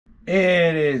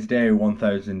It is day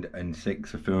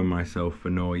 1006 of filming myself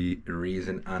for no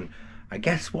reason, and I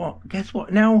guess what? Guess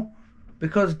what now?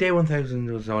 Because day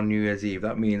 1000 was on New Year's Eve,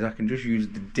 that means I can just use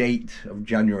the date of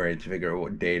January to figure out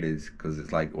what day it is, because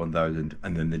it's like 1000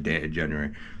 and then the date of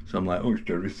January. So I'm like, oh, it's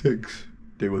January 6th,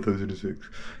 day 1006.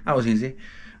 That was easy.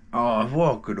 Oh, I've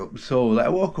woken up so late. I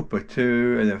woke up at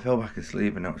 2 and then fell back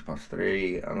asleep, and now it's past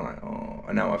 3. I'm like, oh,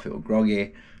 and now I feel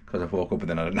groggy because I've woke up and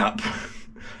then had a nap.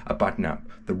 A bad nap.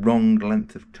 The wrong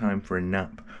length of time for a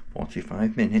nap.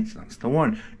 45 minutes, that's the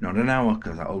one. Not an hour,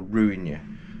 because that'll ruin you.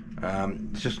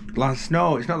 It's just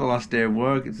no, it's not the last day of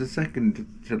work, it's the second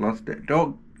to last day.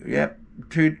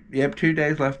 Two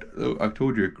days left. Oh, I've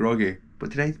told you, groggy.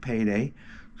 But today's payday,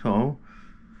 so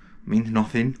it means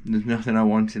nothing. There's nothing I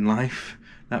want in life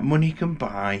that money can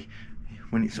buy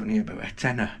when it's only about a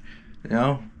tenner, you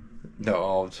know?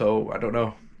 No, so I don't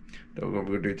know. Don't know what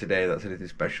we're going to do today that's anything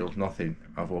special. Nothing.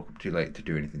 I've woke up too late to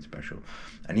do anything special.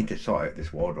 I need to sort out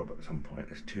this wardrobe at some point.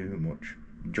 There's too much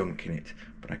junk in it,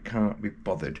 but I can't be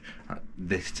bothered at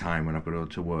this time when I've got to go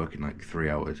to work in like 3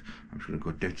 hours. I'm just going to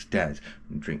go downstairs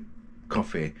and drink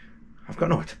coffee. I've got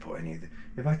nowhere to put any of it.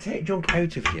 If I take junk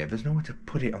out of here, there's nowhere to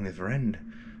put it on the other end.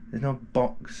 There's no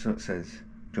box that says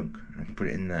junk. I can put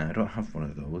it in there. I don't have one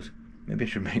of those. Maybe I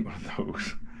should make one of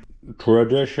those.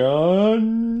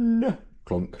 Tradition.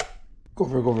 Clunk.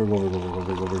 Coffee.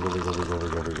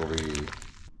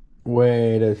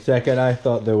 Wait a second, I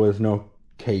thought there was no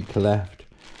cake left.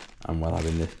 I'm well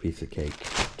having this piece of cake.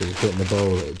 Does it fit in the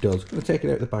bowl? It does. Gonna take it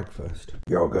out of the bag first.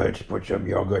 Yogurt, put some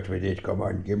yogurt with it. Come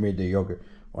on, give me the yogurt.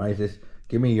 Why is this?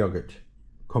 Give me yogurt.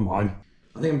 Come on.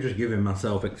 I think I'm just giving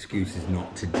myself excuses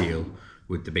not to deal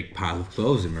with the big pile of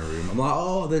clothes in my room. I'm like,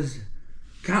 oh,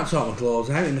 can't sort my clothes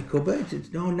out in the cupboard.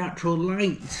 It's no natural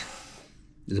light.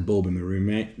 There's a bulb in my room,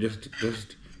 mate. Just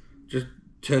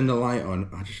turn the light on.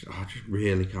 I just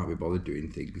really can't be bothered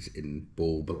doing things in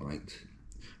bulb light.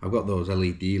 I've got those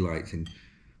LED lights, and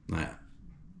like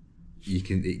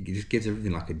it just gives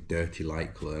everything like a dirty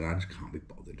light colour, and I just can't be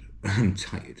bothered. I'm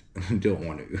tired. I don't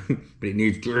want to, but it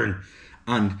needs doing.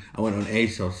 And I went on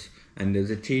ASOS, and there's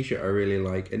a T-shirt I really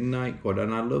like, a Nike one,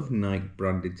 and I love Nike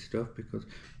branded stuff because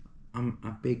I'm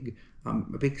a big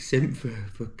simp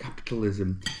for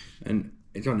capitalism, and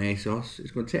it's on ASOS.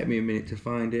 It's going to take me a minute to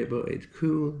find it, but it's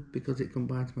cool because it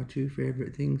combines my two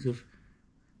favourite things of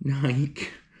Nike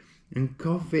and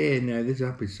coffee. Now this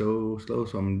app is so slow,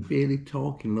 so I'm really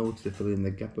talking loads to fill in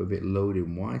the gap of it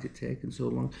loading. Why is it taking so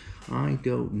long? I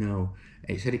don't know.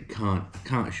 It said it can't. I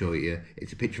can't show it you.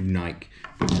 It's a picture of Nike,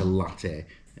 but it's a latte,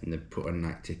 and they've put a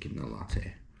Nike tick in the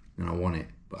latte. And I want it,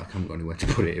 but I haven't got anywhere to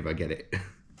put it if I get it.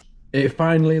 It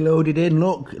finally loaded in.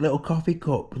 Look, little coffee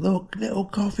cup. Look, little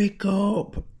coffee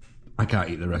cup. I can't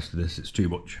eat the rest of this. It's too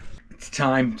much. It's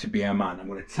time to be a man. I'm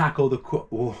going to tackle the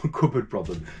cupboard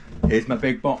problem. Here's my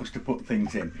big box to put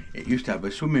things in. It used to have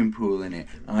a swimming pool in it.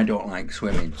 I don't like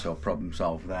swimming, so problem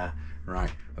solved there.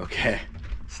 Right, okay.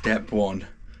 Step 1.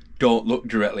 Don't look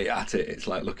directly at it. It's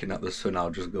like looking at the sun. I'll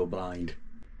just go blind.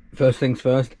 First things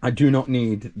first, I do not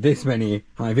need this many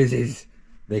high-vises.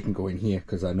 They can go in here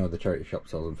because I know the charity shop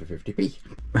sells them for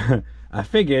 50p. I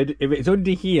figured if it's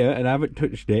under here and I haven't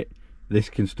touched it, this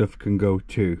stuff can go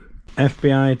too.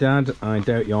 FBI Dad, I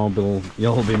doubt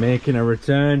you'll be making a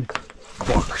return.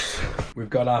 Box. We've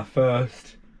got our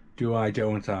first do I,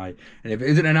 don't I. And if it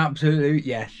isn't an absolute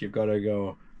yes, you've got to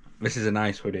go. This is a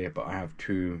nice hoodie, but I have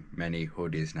too many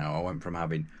hoodies now. I went from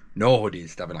having no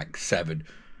hoodies to having like 7.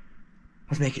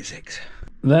 Let's make it 6.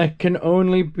 There can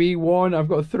only be one. I've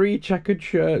got 3 checkered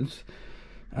shirts.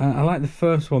 I like the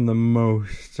first one the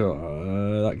most, so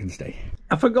that can stay.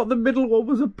 I forgot the middle one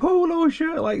was a polo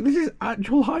shirt. Like, this is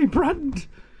actual high brand.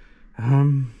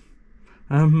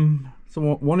 So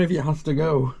one of you has to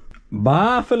go.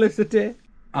 Bye, Felicity.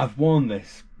 I've worn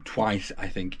this twice, I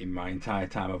think, in my entire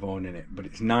time of owning it, but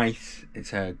it's nice.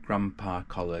 It's a grandpa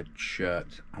collared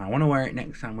shirt, and I want to wear it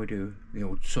next time we do the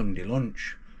old Sunday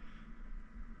lunch.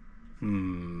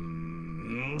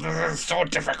 This is so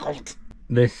difficult.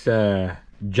 This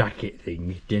jacket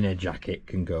thing, dinner jacket,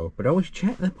 can go, but always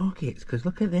check the pockets, because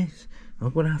look at this.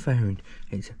 Look what I found.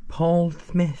 It's Paul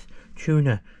Smith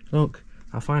tuna. Look,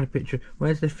 I'll find a picture.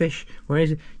 Where's the fish? Where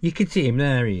is it? You can see him.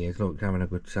 There he is. Look, having a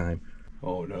good time.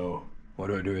 Oh no, what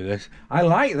do I do with this? I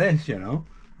like this, you know.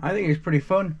 I think it's pretty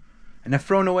fun. And I've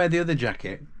thrown away the other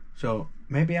jacket, so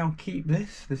maybe I'll keep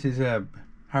this. This is a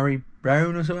Harry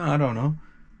Brown or something, I don't know.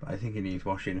 But I think it needs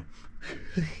washing.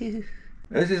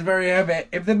 This is very heavy.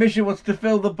 If the mission was to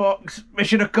fill the box,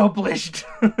 mission accomplished.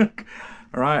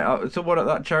 Alright, so what at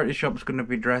that charity shop's going to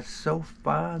be dressed so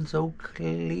fine, so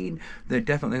clean. They're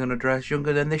definitely going to dress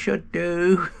younger than they should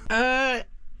do.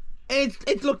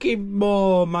 it's looking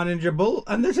more manageable,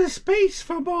 and there's a space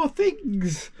for more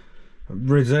things.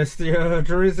 Resist the urge,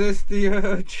 resist the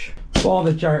urge. For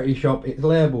the charity shop, it's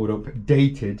labelled up,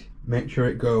 dated. Make sure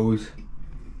it goes.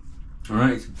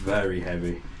 Alright, it's very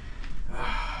heavy.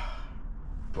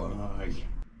 Bye.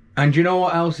 And you know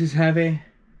what else is heavy?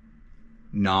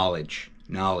 Knowledge.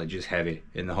 Knowledge is heavy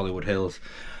in the Hollywood Hills.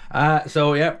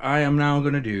 So yeah, I am now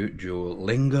going to do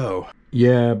Duolingo.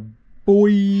 Yeah, boy.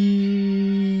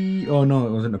 Oh no,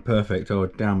 it wasn't a perfect. Oh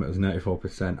damn, it was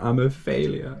 94%. I'm a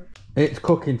failure. It's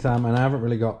cooking time and I haven't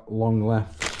really got long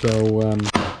left. So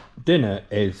dinner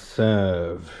is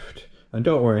served. And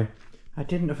don't worry, I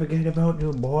didn't forget about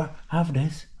you, boy. Have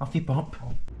this. Off you pop.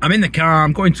 I'm in the car,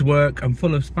 I'm going to work. I'm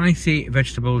full of spicy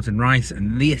vegetables and rice,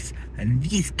 and this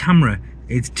camera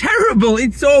is terrible.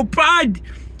 It's so bad.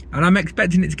 And I'm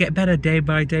expecting it to get better day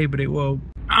by day, but it won't.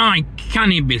 I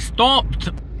can't be stopped.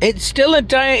 It's still a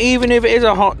diet even if it is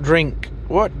a hot drink.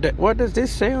 What does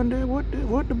this say on there? What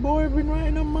the boy been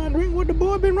writing on my drink? What the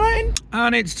boy been writing?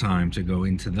 And it's time to go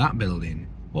into that building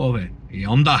over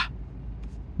yonder.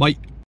 Bye.